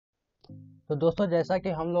तो दोस्तों जैसा कि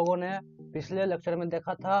हम लोगों ने पिछले लेक्चर में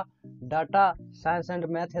देखा था data science and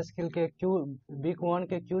math skill के वीक 1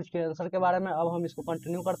 के क्यूज के आंसर के बारे में, अब हम इसको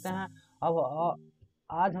कंटिन्यू करते हैं। अब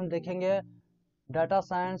आज हम देखेंगे data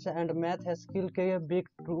science and math skill के वीक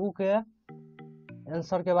 2 के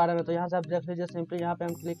आंसर के बारे में। तो यहाँ से आप देख लीजिए, सिंपली यहाँ पे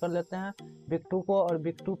हम क्लिक कर लेते हैं वीक 2 को, और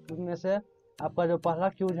वीक 2 में से आपका जो पहला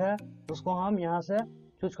क्यूज है उसको हम यहाँ से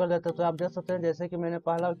चूज कर लेते हैं। तो आप देख सकते हैं जैसे कि मैंने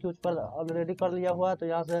पहला क्यूज पर ऑलरेडी कर लिया हुआ है, तो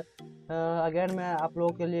यहाँ से अगेन मैं आप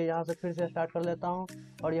लोगों के लिए यहाँ से फिर से स्टार्ट कर लेता हूँ,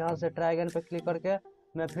 और यहाँ से ट्राई अगेन पे क्लिक करके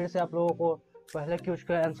मैं फिर से आप लोगों को पहले क्यूज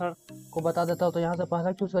के आंसर को बता देता हूँ। तो यहाँ से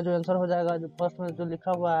पहला क्यूज का जो आंसर हो जाएगा, जो फर्स्ट में जो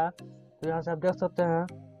लिखा हुआ है, तो यहाँ से आप देख सकते हैं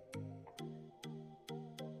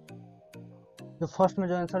जो फर्स्ट में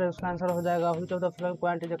जो आंसर है उसका आंसर हो जाएगा which of the following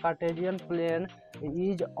point is a Cartesian plane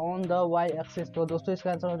is on the Y axis. तो दोस्तों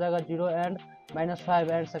इसका आंसर हो जाएगा 0 एंड -5।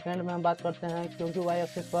 एंड सेकंड में हम बात करते हैं, क्योंकि वाई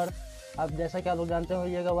एक्सिस पर आप जैसा कि आप लोग जानते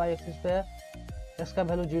होइएगा वाई एक्सिस पे एक्स का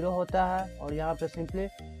वैल्यू 0 होता है, और यहाँ पे सिंपली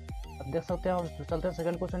आप देख सकते हैं। और चलते हैं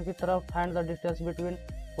सेकंड क्वेश्चन की तरफ। Find the distance between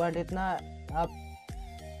point, इतना आप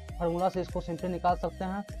फार्मूला से इसको सिंपली निकाल सकते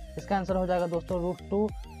हैं। इसका आंसर हो जाएगा दोस्तों √2।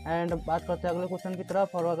 एंड बात करते हैं अगले क्वेश्चन की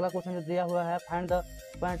तरफ, और अगला क्वेश्चन जो दिया हुआ है, find the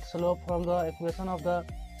point slope from the equation of the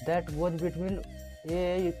that goes between a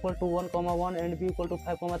 = 1,1 and b =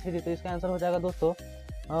 5,3। तो इसका आंसर हो जाएगा दोस्तों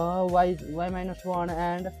y -1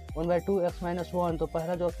 एंड 1/2 x -1। तो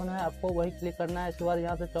पहला जो ऑप्शन है आपको वही क्लिक करना है। इसके बाद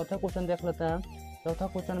यहाँ से चौथा क्वेश्चन देख लेते हैं। चौथा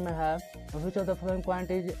क्वेश्चन में है which of the following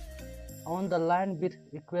point is on the line with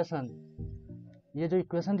equation. ये जो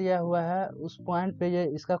इक्वेशन दिया हुआ है उस पॉइंट पे ये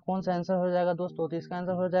इसका कौन सा आंसर हो जाएगा दोस्तों। तो इसका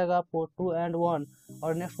आंसर हो जाएगा आपको 2 एंड 1।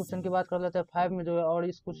 और नेक्स्ट क्वेश्चन की बात कर लेते हैं 5 में जो है, और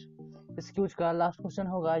इस क्यूज का लास्ट क्वेश्चन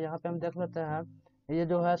होगा। यहाँ पे हम देख लेते हैं, ये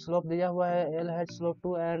जो है स्लोप दिया हुआ है L has slope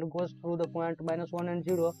 2 and goes through the point -1 and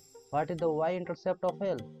 0, what is the y intercept of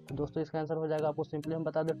L। तो दोस्तों इसका आंसर हो जाएगा, आपको सिंपली हम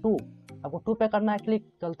बता दें 2। आपको 2 पे करना है क्लिक।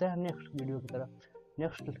 चलते हैं नेक्स्ट वीडियो की तरफ,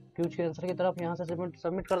 नेक्स्ट क्यूज के आंसर की तरफ। यहाँ से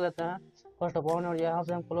सबमिट कर देते हैं फर्स्ट ऑफ ऑल, और यहाँ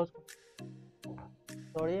से हम क्लोज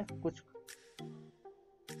कुछ।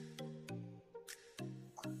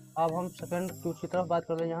 अब हम सेकंड क्यूज की तरफ बात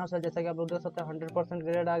कर रहे हैं। यहाँ से जैसा कि आप लोग देख सकते हैं 100%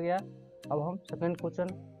 ग्रेड आ गया। अब हम सेकंड क्वेश्चन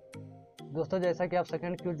दोस्तों, जैसा कि आप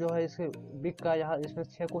सेकंड क्यूज जो है इस वीक का, यहाँ इसमें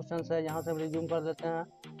 6 क्वेश्चन है। यहाँ से हम रिज्यूम कर देते हैं,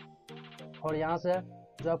 और यहाँ से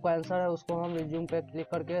जो आपका आंसर है उसको हम रिज्यूम पे क्लिक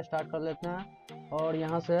करके स्टार्ट कर लेते हैं। और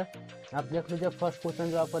यहाँ से आप देख लीजिए फर्स्ट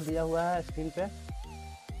क्वेश्चन जो आपका दिया हुआ है स्क्रीन पे,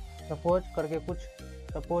 सपोज करके कुछ,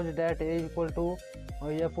 सपोज दैट ए = 2,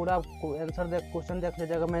 और ये पूरा आंसर क्वेश्चन देख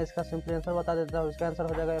लीजिएगा। मैं इसका सिंपली आंसर बता देता हूँ। इसका आंसर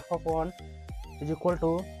हो जाएगा f(1) =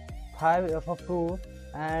 5 f(2)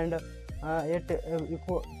 and 8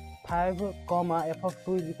 5,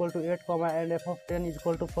 f(2) = 8, and f(10)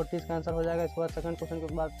 = 40। इसका आंसर हो जाएगा। इसके बाद सेकंड क्वेश्चन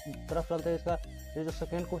के बाद तरफ चलते हैं। इसका ये जो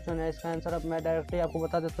सेकंड क्वेश्चन है इसका आंसर अब मैं डायरेक्टली आपको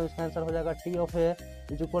बता देता हूँ। इसका आंसर हो जाएगा t of a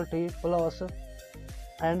 = t plus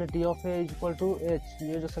and t of a = h।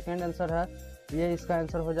 ये जो सेकंड आंसर है ये इसका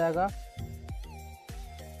आंसर हो जाएगा।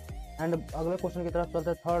 एंड अगले क्वेश्चन की तरफ चलते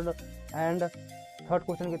हैं थर्ड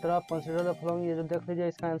क्वेश्चन की तरफ। कंसीडर द फॉलोइंग, ये जो देख लीजिए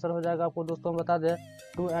इसका आंसर हो जाएगा। आपको दोस्तों बता दें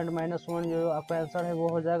 2 एंड -1 जो आपका आंसर है वो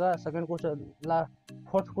हो जाएगा सेकंड क्वेश्चन।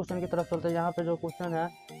 फोर्थ क्वेश्चन की तरफ चलते हैं। यहाँ पे जो क्वेश्चन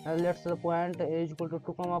है, let's the point a =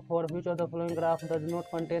 2,4 which of the following graph does not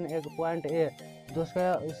contain a point a। जो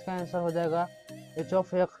इसका आंसर हो जाएगा h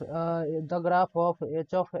of x, the graph of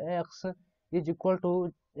h of x is equal to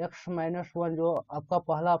x -1। जो आपका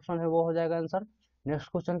पहला ऑप्शन है वो हो जाएगा आंसर।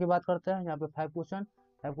 नेक्स्ट क्वेश्चन की बात करते हैं। यहाँ पे 5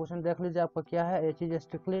 क्वेश्चन देख लीजिए आपका क्या है। h is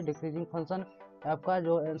strictly decreasing function. आपका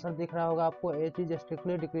जो आंसर दिख रहा होगा आपको, h is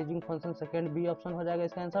strictly decreasing function, second B option हो जाएगा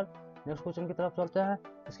इसका आंसर। नेक्स्ट क्वेश्चन की तरफ चलते हैं।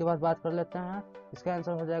 इसके बाद बात कर लेते हैं, इसका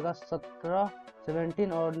आंसर हो जाएगा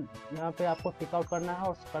 17, और यहाँ पे आपको टिक आउट करना है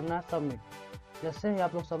और करना है सबमिट। जैसे ही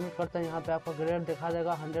आप लोग सबमिट करते हैं यहाँ पे आपका ग्रेड दिखा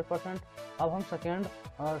देगा 100%। अब हम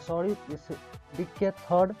इस वीक के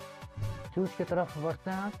थर्ड क्यूज की तरफ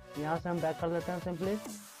बढ़ते हैं। यहाँ से हम बैक कर लेते हैं सिंपली।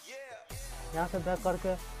 यहाँ से बैक करके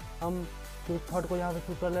हम क्यूज थर्ड को यहाँ से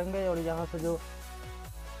चूज कर लेंगे, और यहाँ से जो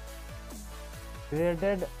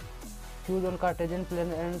graded cues on Cartesian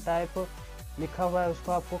plane and type लिखा हुआ है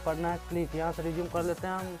उसको आपको करना है क्लिक। यहाँ से रिज्यूम कर लेते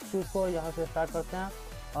हैं हम क्यूज को, यहाँ से स्टार्ट करते हैं।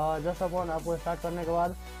 और जस्ट अपॉन आपको स्टार्ट करने के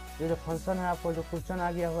बाद ये जो फंक्शन है, आपको जो क्वेश्चन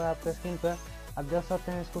आ गया हुआ है आपके स्क्रीन पे, आप देख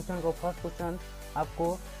सकते हैं इस क्वेश्चन को। फर्स्ट क्वेश्चन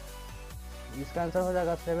आपको इसका आंसर हो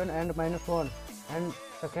जाएगा 7 एंड -1, एंड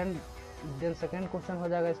सेकंड क्वेश्चन हो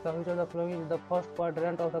जाएगा इसका which of the following is the first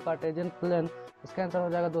quadrant of the Cartesian plane. इसका आंसर हो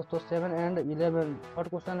जाएगा दोस्तों 7 एंड 11। थर्ड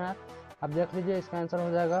क्वेश्चन है, आप देख लीजिए इसका आंसर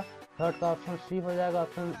हो जाएगा थर्ड का ऑप्शन सी हो जाएगा।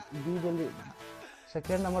 ऑप्शन बी जो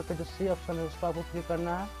सेकेंड नंबर पे जो सी ऑप्शन है उसको आपको क्लिक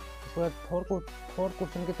करना है। उसके बाद फोर्थ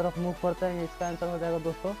क्वेश्चन की तरफ मूव करते हैं। इसका आंसर हो जाएगा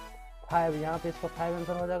दोस्तों 5, यहाँ पे इसका 5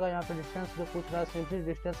 आंसर हो जाएगा। यहाँ पे डिस्टेंस जो पूछ रहा है, सिंपली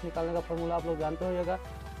डिस्टेंस निकालने का फॉर्मूला आप लोग जानते होइएगा,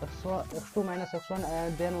 x2 minus x1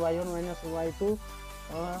 and then y1 minus y2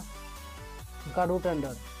 का रूट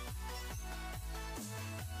अंडर।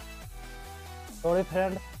 सॉरी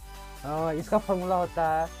फ्रेंड, इसका फॉर्मूला होता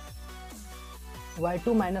है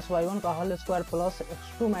y2 माइनस y1 का whole square plus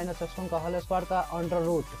x2 minus x1 का होल स्क्वायर का अंडर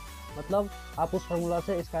रूट। मतलब आप उस फॉर्मूला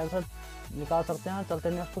से इसका आंसर निकाल सकते हैं। चलते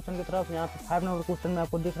हैं नेक्स्ट क्वेश्चन की तरफ। यहाँ पे 5 नंबर क्वेश्चन में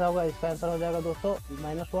आपको दिख रहा होगा, इसका आंसर हो जाएगा दोस्तों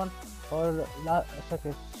 -1। और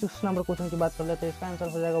 6 नंबर क्वेश्चन की बात कर लेते हैं, इसका आंसर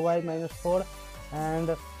हो जाएगा y -4 एंड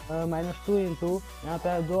 -2 इंटू, यहाँ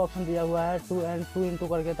पे दो ऑप्शन दिया हुआ है 2 एंड 2 इंटू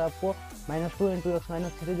करके, तो आपको -2 इंटू x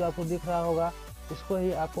 -3 जो आपको दिख रहा होगा, इसको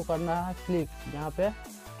ही आपको करना है क्लिक, यहाँ पे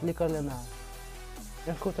क्लिक कर लेना है।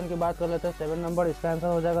 नेक्स्ट क्वेश्चन की बात कर लेते हैं 7 नंबर, इसका आंसर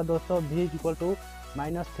हो जाएगा दोस्तों v equal to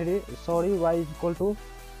y equal to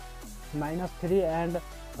 -3 and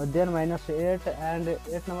then -8 and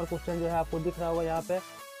 8 number question जो है आपको दिख रहा होगा, यहाँ पे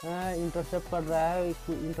इंटरसेप्ट कर रहा है,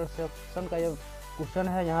 इंटरसेप्शन का ये क्वेश्चन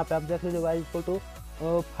है। यहाँ पे आप देख लीजिए y equal to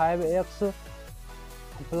 5x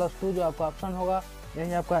plus 2 जो आपका ऑप्शन होगा,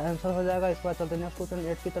 यही आपका आंसर हो जाएगा। इसके बाद चलते हैं नेक्स्ट क्वेश्चन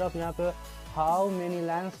 8 की तरफ। यहाँ पे how many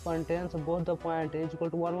lines contains both the point a equal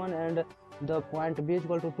to 1 1 and the point b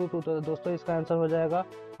equal to 2 2। तो दोस्तों इसका आंसर हो जाएगा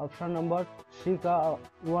ऑप्शन नंबर सी का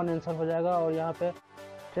 1 आंसर हो जाएगा। और यहाँ पे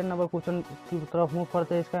 10 नंबर क्वेश्चन की तरफ मूव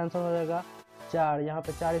करते हैं, इसका आंसर हो जाएगा 4, यहाँ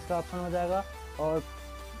पे 4 इसका ऑप्शन हो जाएगा। और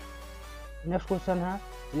नेक्स्ट क्वेश्चन है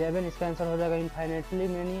 11, इसका आंसर हो जाएगा इनफाइनेटली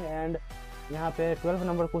मेनी एंड यहाँ पे 12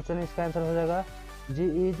 नंबर क्वेश्चन है, इसका आंसर हो जाएगा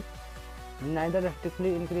जी इज नाइदर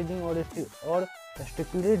स्ट्रिक्टली इंक्रीजिंग और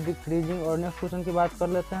स्ट्रिक्टली डिक्रीजिंग। और नेक्स्ट क्वेश्चन की बात कर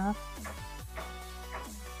लेते हैं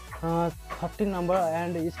 13 नंबर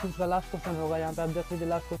एंड इसका लास्ट क्वेश्चन होगा। यहाँ पे आप देख लीजिए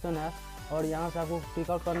लास्ट क्वेश्चन है और यहाँ से आपको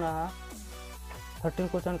टिक आउट करना है 13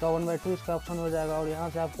 क्वेश्चन का 1/2 इसका ऑप्शन हो जाएगा। और यहाँ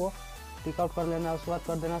से आपको टिक आउट कर लेना है, उसके बाद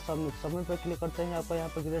कर देना सबमिट। सबमिट पे क्लिक करते हैं, आपको यहाँ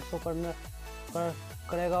पे ग्रेड शो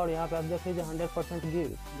करेगा और यहाँ पे आप देख लीजिए 100%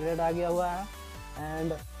 ग्रेड आ गया हुआ है।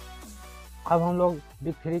 एंड अब हम लोग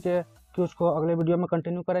Week 3 के क्यूज को अगले वीडियो में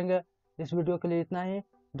कंटिन्यू करेंगे। इस वीडियो के लिए इतना ही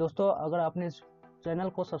दोस्तों। अगर आपने इस चैनल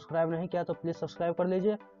को सब्सक्राइब नहीं किया तो प्लीज़ सब्सक्राइब कर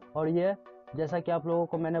लीजिए। और ये जैसा कि आप लोगों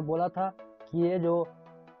को मैंने बोला था कि ये जो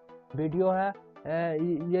वीडियो है,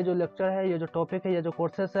 ये जो लेक्चर है, ये जो टॉपिक है, ये जो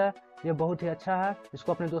कोर्सेस है, ये बहुत ही अच्छा है।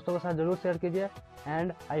 इसको अपने दोस्तों के साथ ज़रूर शेयर कीजिए।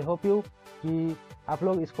 एंड आई होप यू कि आप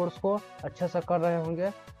लोग इस कोर्स को अच्छे से कर रहे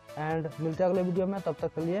होंगे। एंड मिलते हैं अगले वीडियो में, तब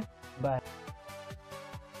तक के लिए